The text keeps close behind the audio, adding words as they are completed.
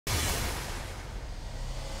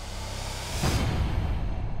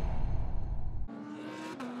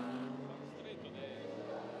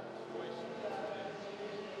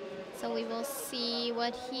So we will see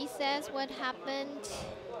what he says, what happened.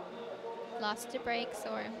 Lost the brakes,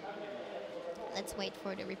 or let's wait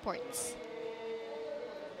for the reports.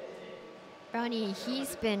 Ronnie,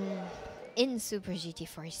 he's been in Super GT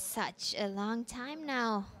for such a long time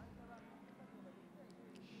now.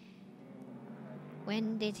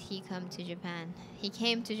 When did he come to Japan? He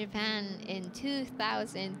came to Japan in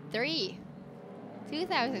 2003.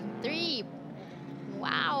 2003.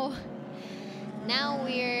 Wow. Now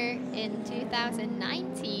we're in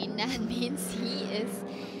 2019. That means he is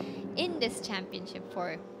in this championship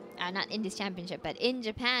for, not in this championship, but in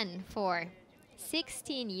Japan for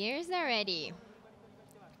 16 years already.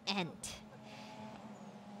 And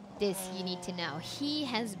this you need to know. He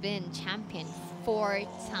has been champion 4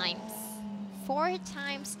 times. 4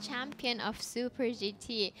 times champion of Super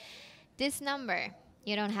GT. This number,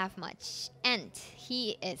 you don't have much. And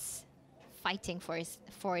he is fighting for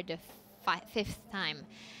the 5th time.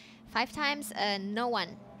 5 times, no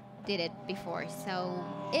one did it before. So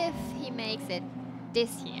if he makes it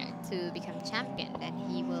this year to become champion, then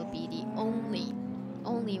he will be the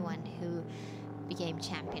only one who became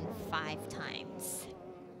champion 5 times.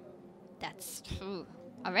 That's true.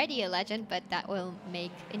 Already a legend, but that will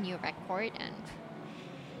make a new record, and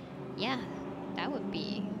yeah, that would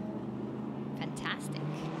be fantastic.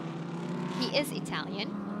 He is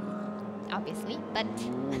Italian, obviously, but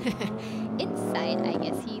inside I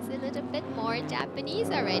guess he's a little bit more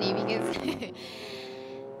Japanese already, because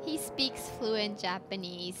he speaks fluent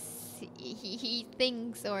Japanese. He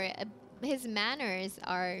thinks, or his manners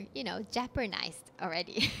are, you know, Japanized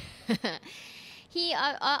already. He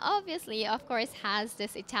obviously, of course, has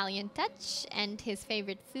this Italian touch, and his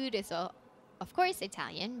favorite food is, of course,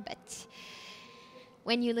 Italian. But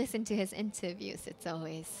when you listen to his interviews, it's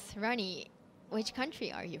always, Ronnie, which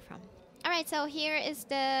country are you from? All right, so here is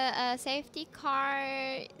the safety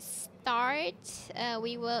car start.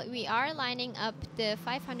 We are lining up the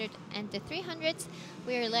 500 and the 300s.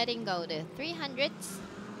 We are letting go the 300s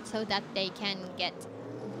so that they can get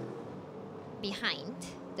behind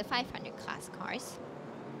the 500 class cars.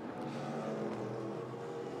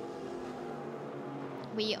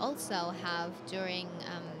 We also have, during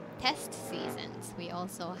test seasons, we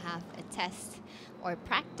also have a test or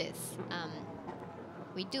practice.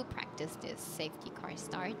 We do practice this safety car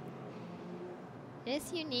start. It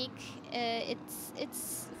is unique.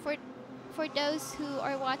 It's for those who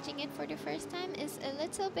are watching it for the first time, is a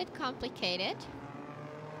little bit complicated.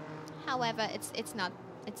 However, it's not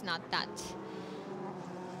that.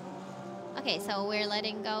 Okay, so we're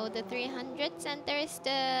letting go the 300s, and there is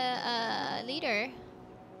the leader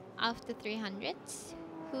of the 300s,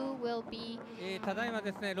 who will be... Okay,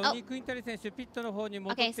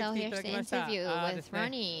 so here's the interview with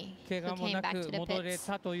Ronnie, who came back to the pits.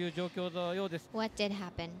 What did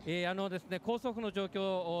happen? Can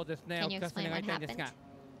you explain what happened?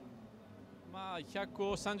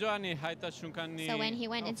 So when he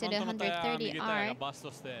went into the 130R,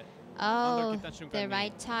 oh, the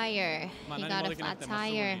right tire. He got a flat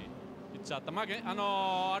tire. And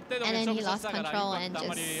then he lost control and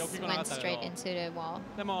just went straight into the wall.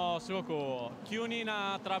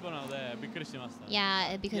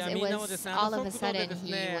 Yeah, because it was all of a sudden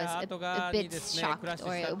he was a bit shocked,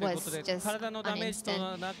 or it was just an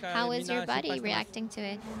instant. How is your body reacting to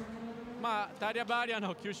it?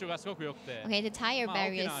 Okay, the tire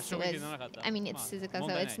barriers was, I mean, it's Suzuka,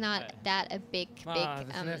 so it's not that a big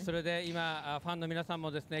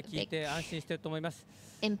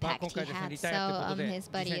impact he had, so his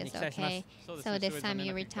body is okay. So this time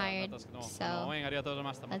he retired, so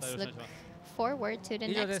let's look forward to the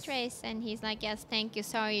next race. And he's like, yes, thank you,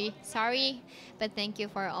 sorry, but thank you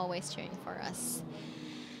for always cheering for us.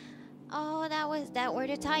 Oh, that were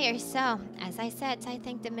the tires. So, as I said, I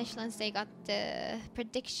think the Michelins, they got the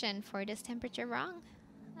prediction for this temperature wrong,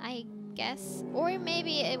 I guess. Or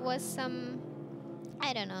maybe it was some,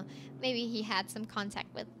 I don't know, maybe he had some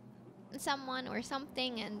contact with someone or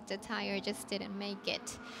something, and the tire just didn't make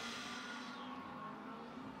it.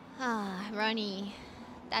 Ah, Ronnie,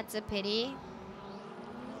 that's a pity.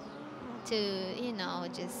 To, you know,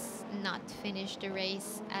 just not finish the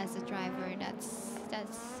race as a driver, that's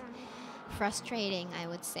frustrating, I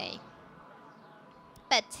would say.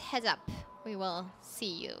 But heads up, we will see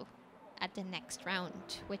you at the next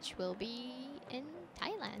round, which will be in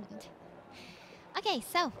Thailand. Okay,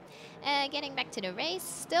 so getting back to the race,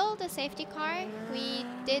 still the safety car. We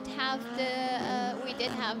did have the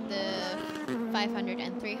 500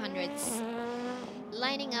 and 300s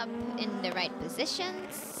lining up in the right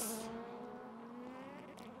positions,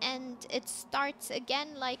 and it starts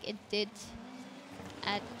again like it did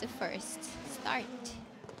at the first start.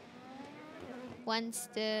 Once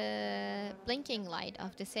the blinking light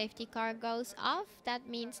of the safety car goes off, that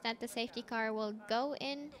means that the safety car will go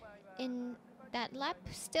in that lap,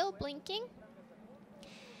 still blinking.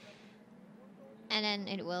 And then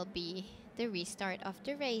it will be the restart of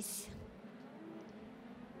the race.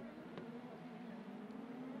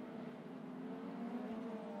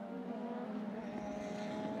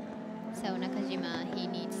 So Nakajima, he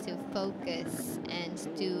needs to focus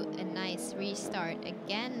and do a nice restart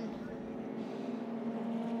again.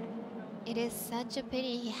 It is such a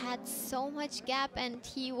pity. He had so much gap and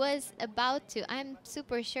he was about to, I'm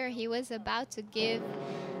super sure he was about to give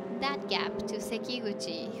that gap to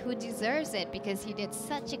Sekiguchi, who deserves it because he did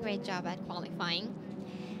such a great job at qualifying.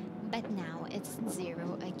 But now it's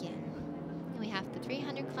 0 again. And we have the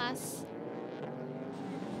 300 class.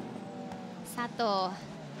 Sato,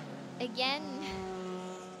 again.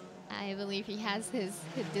 I believe he has this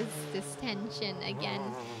tension again.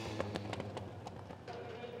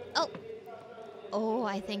 Oh,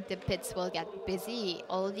 I think the pits will get busy.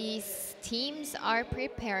 All these teams are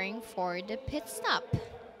preparing for the pit stop.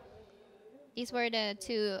 These were the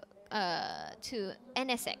two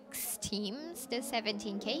NSX teams, the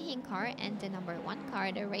 17K Hin car and the number 1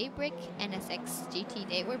 car, the Raybrick NSX GT.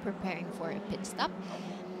 They were preparing for a pit stop,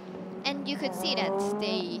 and you could see that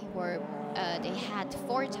they had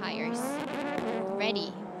 4 tires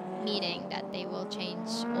ready, meaning that they will change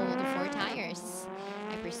all the 4 tires,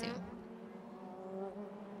 I presume.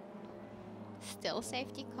 Still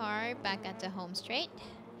safety car back at the home straight.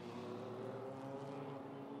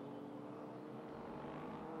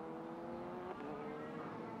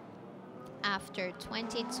 After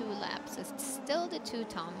 22 laps, it's still the 2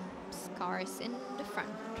 Toms cars in the front.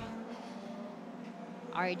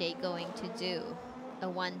 Are they going to do a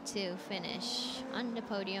 1-2 finish on the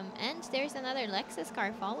podium? And there's another Lexus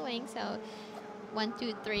car following, so 1,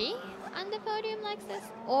 2, 3 on the podium, Lexus?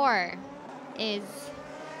 Or is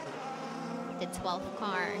the 12th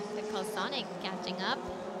car, the Cosonic, catching up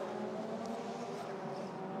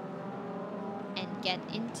and get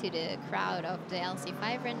into the crowd of the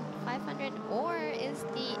LC500, or is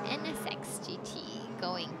the NSX GT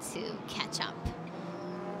going to catch up?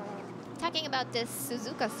 Talking about this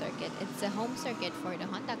Suzuka circuit, it's a home circuit for the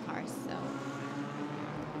Honda cars, so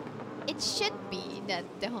it should be that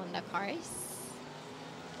the Honda cars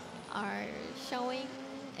are showing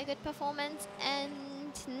a good performance. And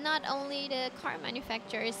not only the car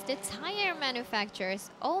manufacturers, the tire manufacturers.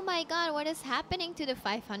 Oh my god, what is happening to the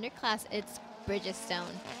 500 class? It's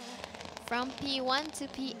Bridgestone. From P1 to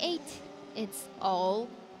P8, it's all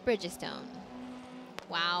Bridgestone.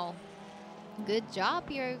 Wow. Good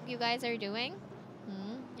job you guys are doing.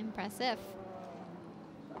 Impressive.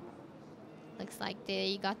 Looks like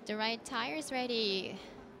they got the right tires ready.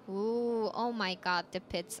 Ooh, oh my god, the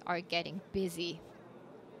pits are getting busy.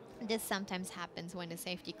 This sometimes happens when the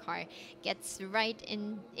safety car gets right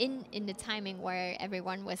in the timing where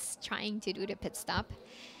everyone was trying to do the pit stop.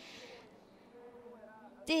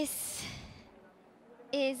 This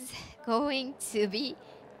is going to be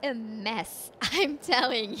a mess, I'm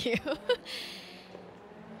telling you.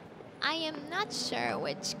 I am not sure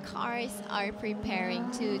which cars are preparing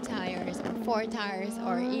 2 tires, 4 tires,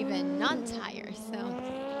 or even non-tires. So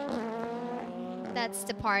that's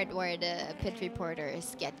the part where the pit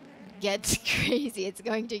reporters get crazy. It's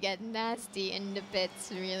going to get nasty in the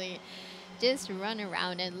pits, really. Just run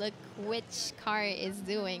around and look which car is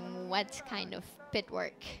doing what kind of pit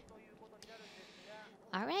work.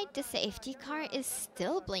 Alright, the safety car is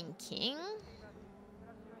still blinking.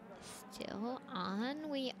 Still on.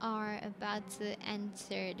 We are about to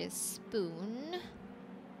enter the spoon.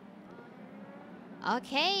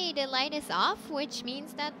 Okay, the light is off, which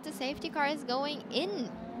means that the safety car is going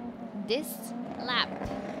in this lap,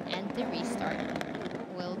 and the restart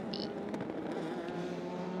will be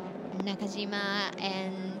Nakajima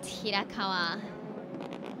and Hirakawa.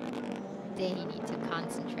 They need to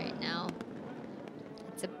concentrate now.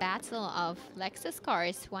 It's a battle of Lexus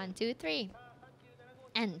cars, 1, 2, 3,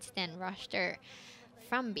 and then Roster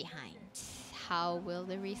from behind. How will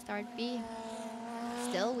the restart be?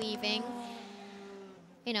 Still weaving.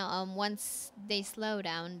 You know, once they slow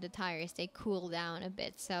down the tires, they cool down a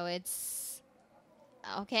bit. So it's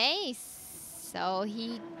okay. So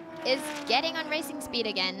he is getting on racing speed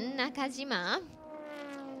again. Nakajima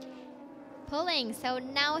pulling. So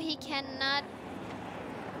now he cannot.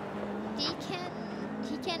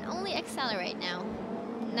 He can only accelerate now.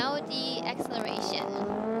 No de-acceleration.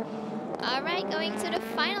 All right, going to the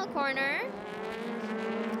final corner.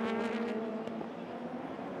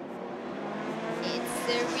 It's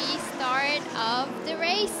the restart of the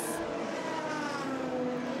race.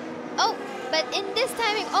 Oh, But in this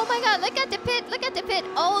timing, oh my god, look at the pit, look at the pit.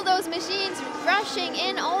 All those machines rushing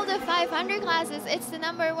in, all the 500 classes. It's the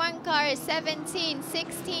number 1 car, 17,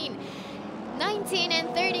 16, 19,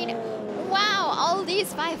 and 13. Wow, all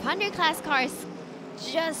these 500 class cars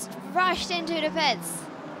just rushed into the pits.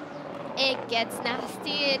 It gets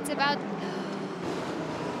nasty. It's about...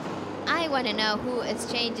 I want to know who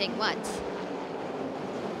is changing what.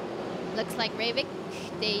 Looks like Reivik,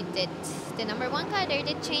 they did the number 1 car, they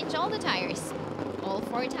did change all the tires. All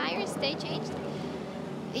 4 tires they changed.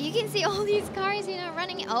 You can see all these cars, you know,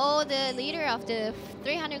 running. Oh, the leader of the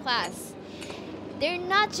 300 class. They're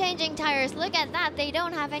not changing tires. Look at that. They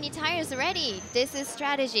don't have any tires ready. This is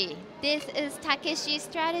strategy. This is Takeshi's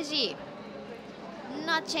strategy.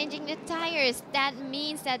 Not changing the tires. That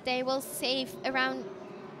means that they will save around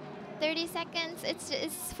 30 seconds.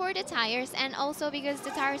 It's for the tires, and also because the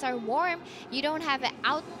tires are warm, you don't have it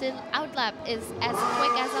out. The outlap is as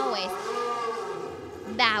quick as always.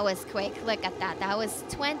 That was quick. Look at that. That was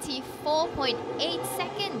 24.8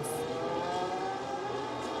 seconds.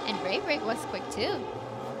 And Reivik was quick too.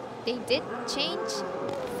 They did change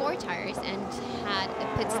 4 tires and had a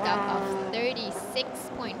pit stop of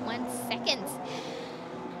 36.1 seconds.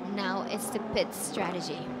 Now it's the pit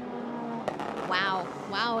strategy. Wow,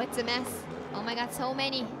 wow, it's a mess. Oh my god, so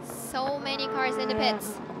many cars in the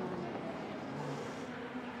pits.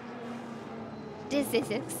 This is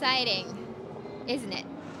exciting, isn't it?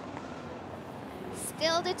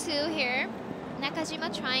 Still the 2 here. Nakajima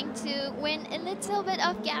trying to win a little bit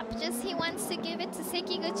of gap. Just he wants to give it to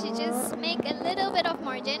Sekiguchi, just make a little bit of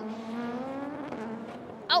margin.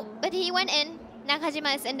 Oh, but he went in.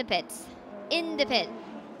 Nakajima is in the pits. In the pit.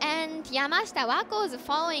 And Yamashita Wako is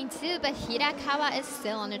following too, but Hirakawa is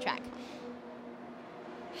still on the track.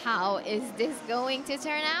 How is this going to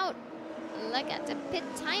turn out? Look at the pit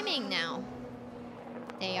timing now.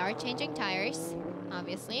 They are changing tires,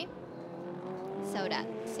 obviously, so that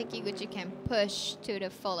Sekiguchi can push to the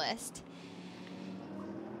fullest.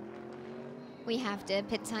 We have the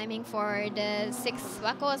pit timing for the 6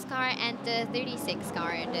 Wako's car and the 36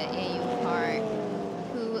 car, the AU car,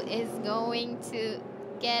 who is going to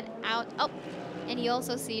get out. Oh, and you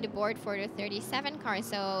also see the board for the 37 car,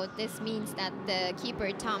 so this means that the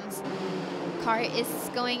keeper Tom's car is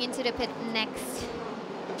going into the pit next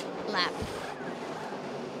lap.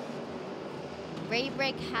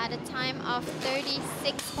 Reivik had a time of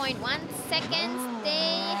 36.1 seconds.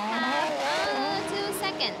 They have 2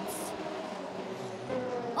 seconds.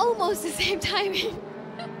 Almost the same timing.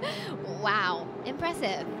 Wow,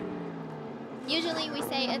 impressive. Usually we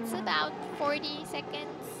say it's about 40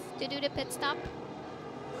 seconds to do the pit stop,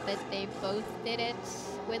 but they both did it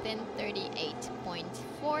within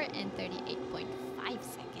 38.4 and 38.5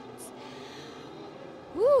 seconds.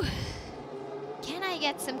 Whew. Can I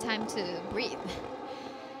get some time to breathe?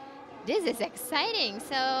 This is exciting.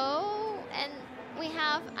 So, and we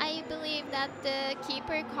have, I believe that the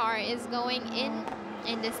keeper car is going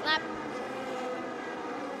in this lap.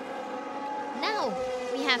 Now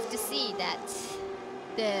we have to see that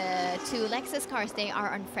the 2 Lexus cars, they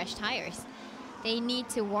are on fresh tires. They need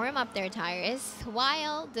to warm up their tires,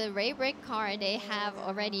 while the Reivik car, they have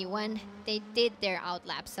already they did their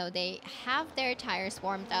outlap, so they have their tires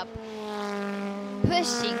warmed up.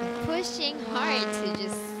 Pushing hard to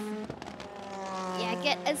just, yeah,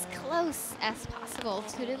 get as close as possible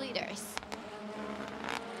to the leaders.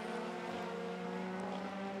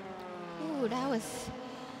 Ooh, that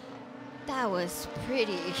was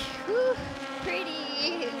pretty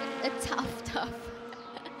a tough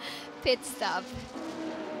pit stop.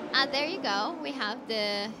 There you go. We have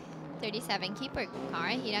the 37 keeper car.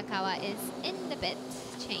 Hirakawa is in the pit,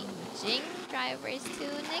 changing drivers to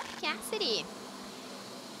Nick Cassidy.